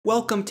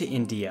Welcome to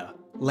India,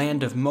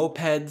 land of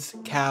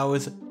mopeds,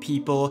 cows,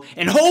 people,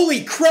 and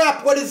holy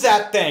crap, what is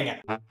that thing?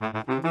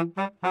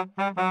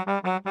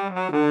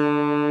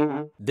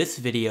 This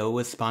video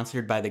was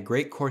sponsored by the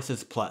Great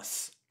Courses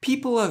Plus.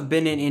 People have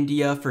been in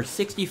India for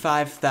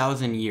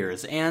 65,000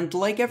 years, and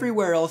like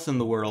everywhere else in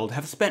the world,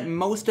 have spent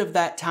most of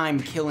that time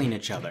killing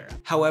each other.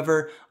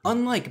 However,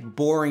 unlike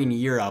boring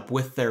Europe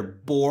with their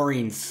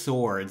boring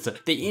swords,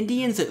 the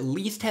Indians at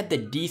least had the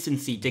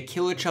decency to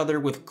kill each other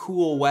with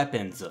cool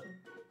weapons.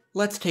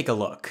 Let's take a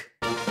look.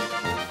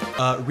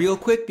 Real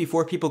quick,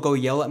 before people go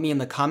yell at me in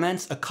the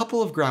comments, a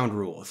couple of ground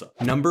rules.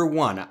 Number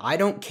 1, I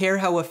don't care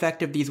how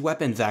effective these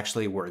weapons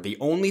actually were, the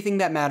only thing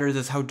that matters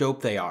is how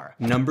dope they are.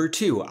 Number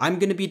 2, I'm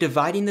gonna be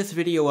dividing this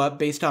video up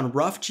based on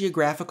rough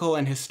geographical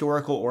and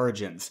historical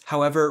origins.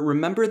 However,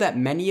 remember that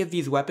many of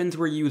these weapons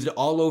were used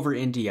all over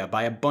India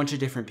by a bunch of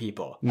different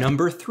people.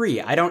 Number 3,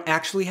 I don't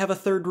actually have a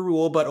third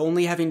rule, but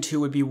only having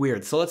 2 would be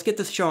weird, so let's get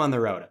this show on the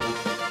road.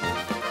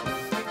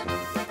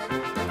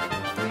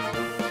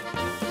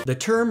 The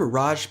term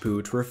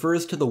Rajput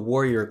refers to the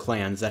warrior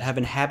clans that have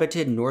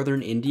inhabited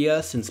northern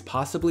India since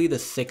possibly the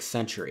 6th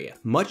century.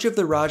 Much of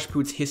the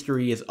Rajputs'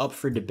 history is up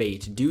for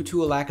debate due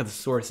to a lack of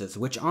sources,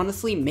 which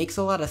honestly makes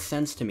a lot of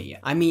sense to me.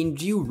 I mean,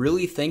 do you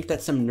really think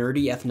that some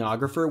nerdy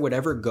ethnographer would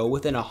ever go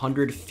within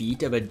 100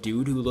 feet of a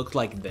dude who looked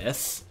like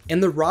this?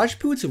 And the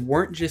Rajputs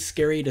weren't just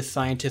scary to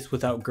scientists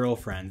without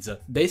girlfriends.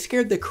 They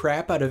scared the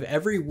crap out of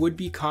every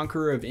would-be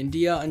conqueror of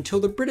India until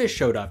the British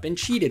showed up and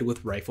cheated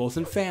with rifles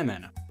and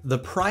famine. The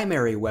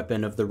primary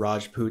weapon of the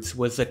Rajputs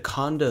was a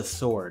khanda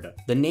sword.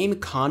 The name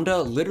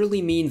khanda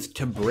literally means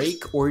to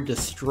break or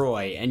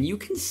destroy, and you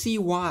can see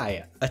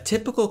why. A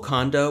typical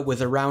khanda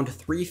was around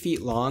 3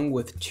 feet long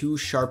with 2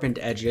 sharpened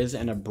edges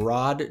and a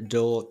broad,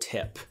 dull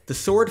tip. The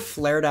sword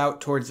flared out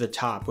towards the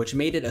top, which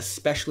made it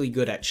especially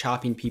good at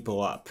chopping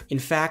people up. In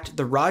fact,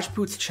 the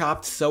Rajputs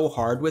chopped so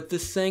hard with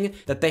this thing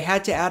that they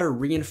had to add a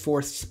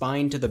reinforced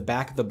spine to the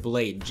back of the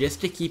blade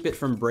just to keep it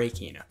from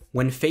breaking.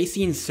 When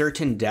facing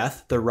certain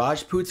death, the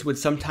Rajputs would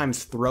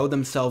sometimes throw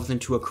themselves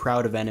into a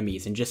crowd of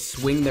enemies and just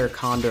swing their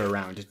khanda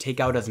around to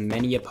take out as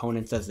many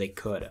opponents as they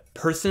could.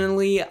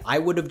 Personally, I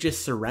would have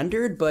just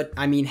surrendered, but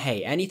I mean,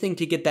 hey, anything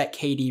to get that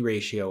KD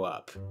ratio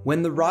up.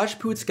 When the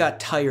Rajputs got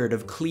tired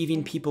of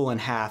cleaving people in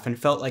half and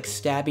felt like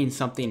stabbing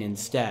something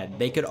instead,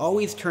 they could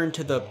always turn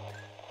to the...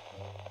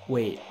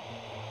 Wait,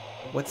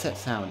 what's that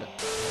sound?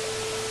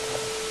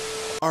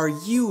 Are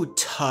you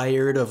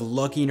tired of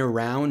lugging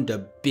around a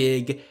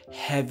big,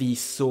 heavy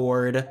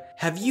sword?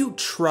 Have you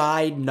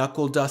tried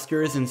knuckle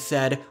dusters and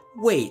said,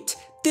 wait,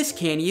 this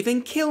can't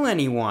even kill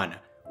anyone?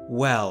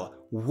 Well,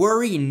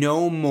 worry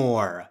no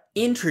more.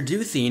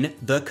 Introducing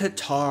the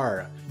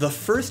Katar, the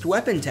first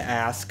weapon to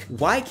ask,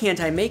 why can't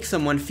I make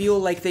someone feel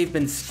like they've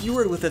been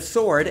skewered with a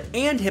sword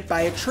and hit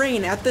by a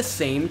train at the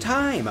same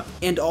time?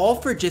 And all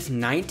for just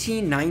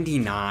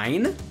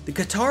 $19.99? The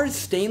Katar's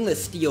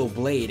stainless steel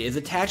blade is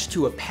attached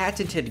to a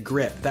patented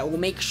grip that will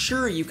make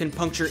sure you can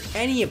puncture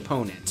any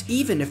opponent,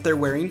 even if they're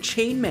wearing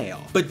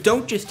chainmail. But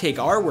don't just take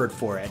our word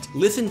for it,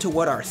 listen to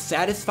what our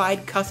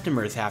satisfied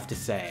customers have to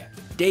say.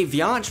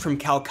 Devyansh from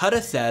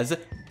Calcutta says,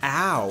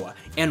 ow.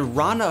 And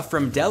Rana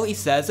from Delhi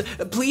says,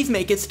 please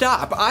make it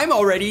stop, I'm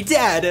already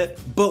dead.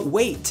 But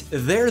wait,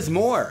 there's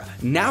more.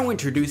 Now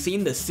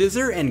introducing the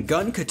scissor and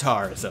gun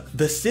Katars.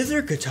 The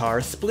scissor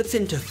Katar splits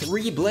into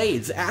 3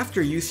 blades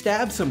after you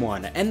stab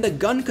someone, and the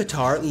gun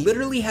Katar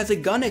literally has a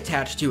gun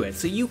attached to it,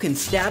 so you can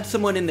stab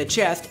someone in the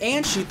chest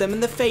and shoot them in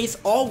the face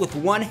all with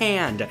one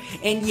hand.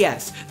 And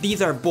yes,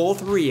 these are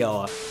both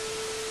real.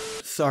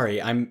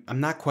 Sorry, I'm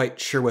not quite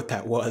sure what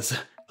that was.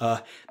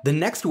 The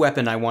next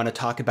weapon I want to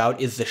talk about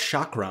is the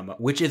chakram,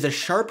 which is a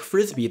sharp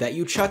frisbee that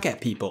you chuck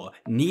at people.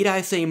 Need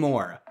I say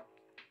more?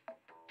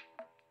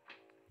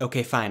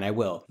 Okay, fine, I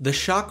will. The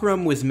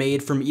chakram was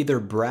made from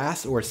either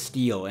brass or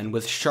steel and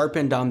was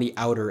sharpened on the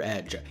outer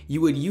edge.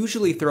 You would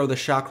usually throw the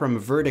chakram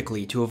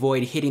vertically to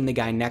avoid hitting the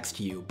guy next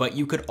to you, but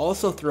you could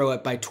also throw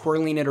it by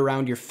twirling it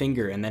around your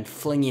finger and then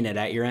flinging it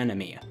at your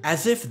enemy.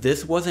 As if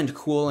this wasn't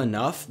cool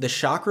enough, the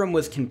chakram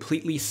was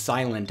completely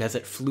silent as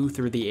it flew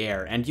through the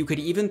air, and you could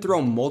even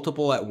throw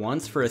multiple at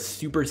once for a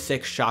super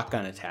sick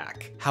shotgun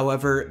attack.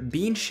 However,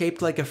 being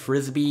shaped like a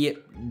frisbee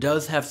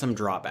does have some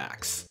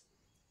drawbacks.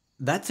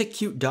 That's a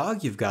cute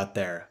dog you've got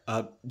there.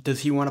 Does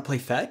he want to play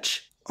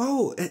fetch?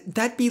 Oh,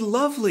 that'd be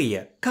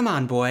lovely. Come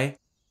on, boy.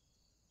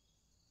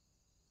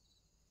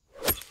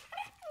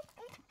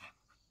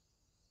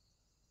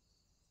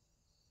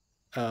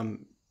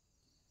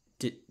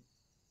 Did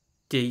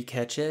he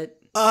catch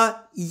it?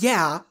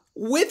 Yeah,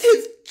 with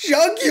his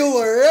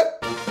jugular!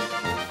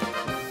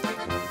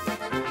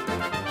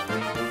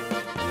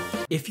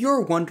 If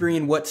you're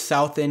wondering what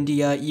South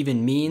India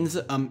even means,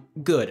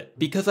 good,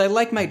 because I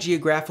like my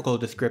geographical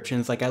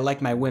descriptions like I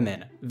like my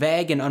women,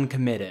 vague and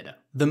uncommitted.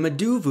 The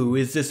Maduvu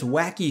is this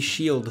wacky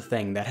shield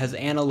thing that has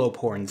antelope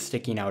horns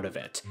sticking out of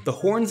it. The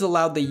horns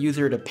allowed the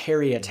user to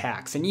parry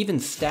attacks and even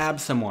stab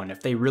someone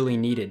if they really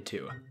needed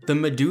to. The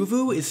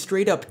Maduvu is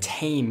straight up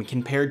tame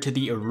compared to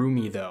the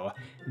urumi though.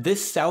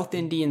 This South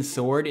Indian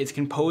sword is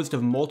composed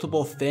of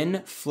multiple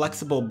thin,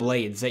 flexible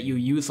blades that you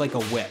use like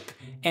a whip.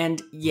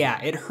 And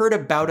yeah, it hurt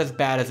about as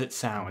bad as it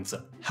sounds.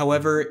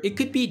 However, it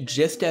could be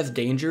just as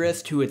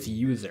dangerous to its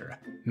user.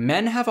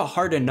 Men have a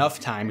hard enough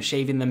time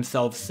shaving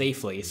themselves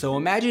safely, so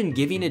imagine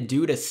giving a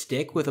dude a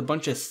stick with a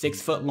bunch of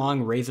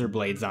 6-foot-long razor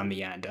blades on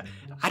the end.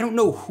 I don't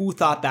know who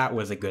thought that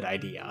was a good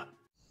idea.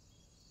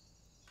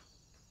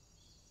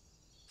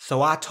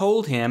 So I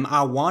told him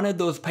I wanted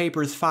those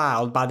papers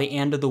filed by the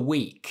end of the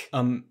week.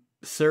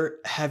 Sir,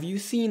 have you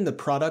seen the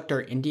product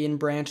our Indian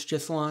branch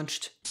just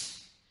launched?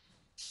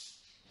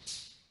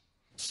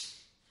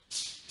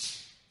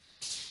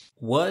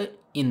 What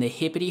in the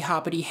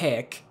hippity-hoppity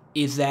heck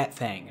is that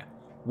thing?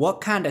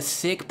 What kind of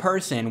sick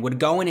person would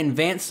go and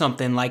invent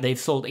something like they've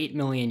sold 8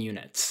 million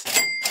units?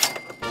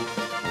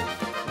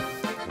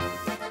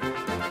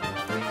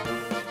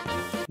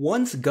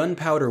 Once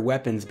gunpowder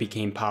weapons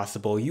became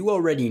possible, you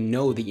already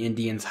know the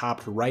Indians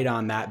hopped right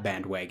on that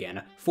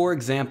bandwagon. For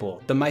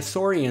example, the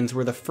Mysoreans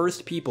were the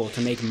first people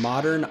to make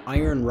modern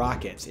iron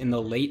rockets in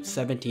the late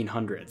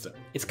 1700s.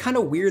 It's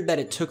kinda weird that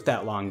it took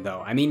that long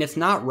though. I mean, it's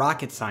not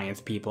rocket science,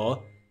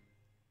 people.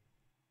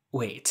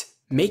 Wait.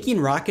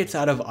 Making rockets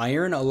out of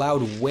iron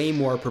allowed way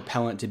more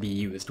propellant to be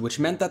used, which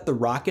meant that the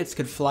rockets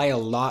could fly a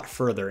lot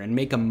further and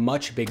make a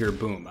much bigger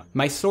boom.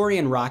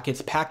 Mysorean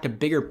rockets packed a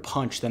bigger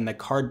punch than the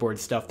cardboard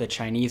stuff the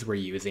Chinese were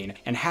using,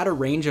 and had a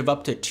range of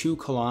up to 2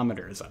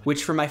 kilometers,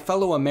 which for my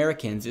fellow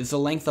Americans is the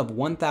length of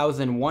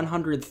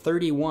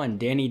 1,131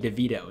 Danny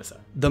DeVitos.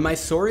 The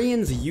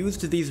Mysoreans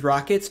used these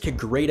rockets to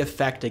great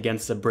effect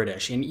against the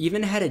British, and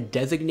even had a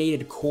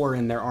designated corps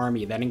in their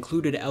army that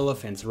included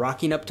elephants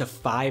rocking up to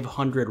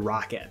 500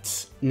 rockets.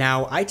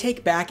 Now, I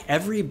take back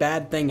every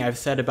bad thing I've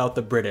said about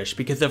the British,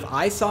 because if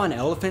I saw an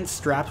elephant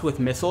strapped with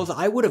missiles,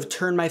 I would have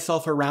turned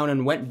myself around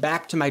and went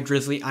back to my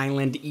drizzly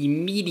island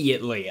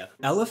immediately.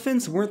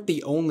 Elephants weren't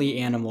the only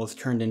animals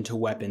turned into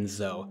weapons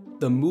though.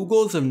 The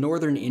Mughals of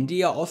northern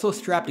India also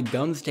strapped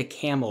guns to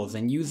camels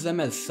and used them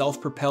as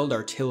self-propelled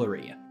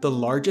artillery. The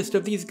largest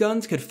of these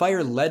guns could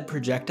fire lead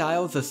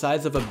projectiles the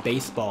size of a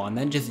baseball and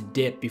then just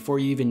dip before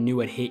you even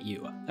knew it hit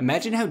you.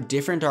 Imagine how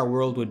different our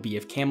world would be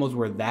if camels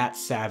were that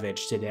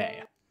savage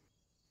today.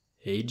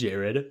 Hey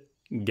Jared,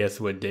 guess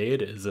what day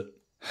it is?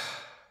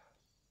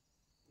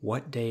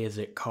 What day is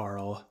it,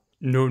 Carl?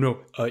 No,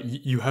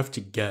 you have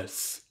to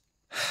guess.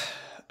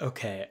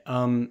 Okay,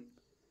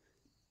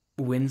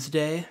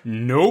 Wednesday?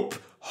 Nope,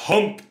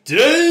 hump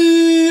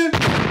day!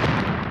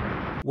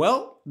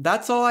 Well,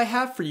 that's all I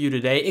have for you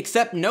today,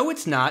 except no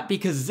it's not,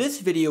 because this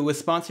video was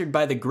sponsored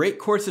by the Great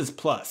Courses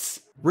Plus.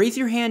 Raise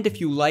your hand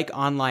if you like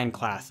online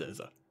classes.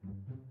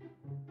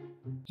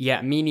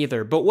 Yeah, me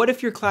neither, but what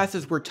if your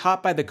classes were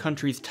taught by the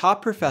country's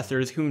top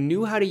professors who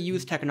knew how to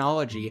use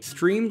technology,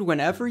 streamed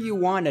whenever you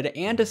wanted,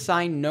 and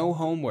assigned no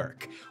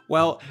homework?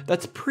 Well,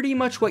 that's pretty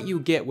much what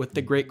you get with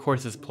the Great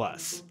Courses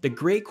Plus. The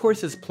Great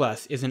Courses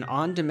Plus is an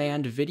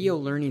on-demand video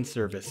learning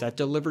service that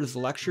delivers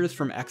lectures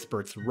from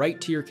experts right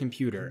to your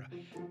computer,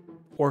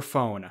 or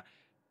phone,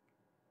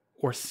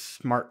 or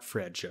smart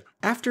fridge.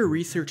 After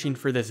researching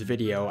for this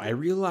video, I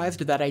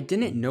realized that I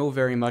didn't know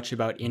very much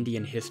about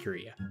Indian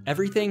history.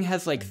 Everything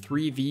has like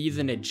 3 V's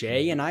and a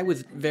J, and I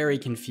was very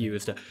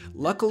confused.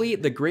 Luckily,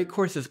 the Great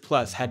Courses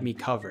Plus had me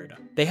covered.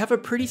 They have a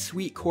pretty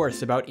sweet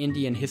course about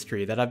Indian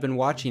history that I've been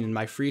watching in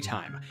my free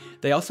time.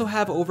 They also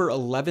have over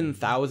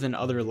 11,000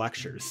 other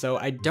lectures, so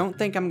I don't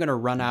think I'm gonna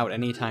run out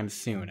anytime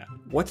soon.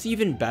 What's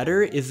even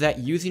better is that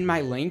using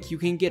my link, you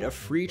can get a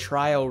free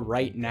trial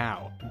right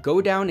now.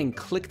 Go down and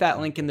click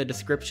that link in the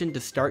description to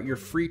start your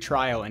free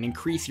trial and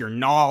increase your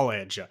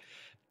knowledge.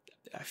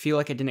 I feel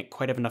like I didn't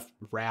quite have enough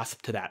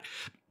rasp to that.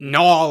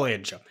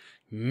 Knowledge!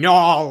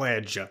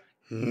 Knowledge!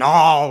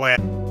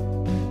 Knowledge!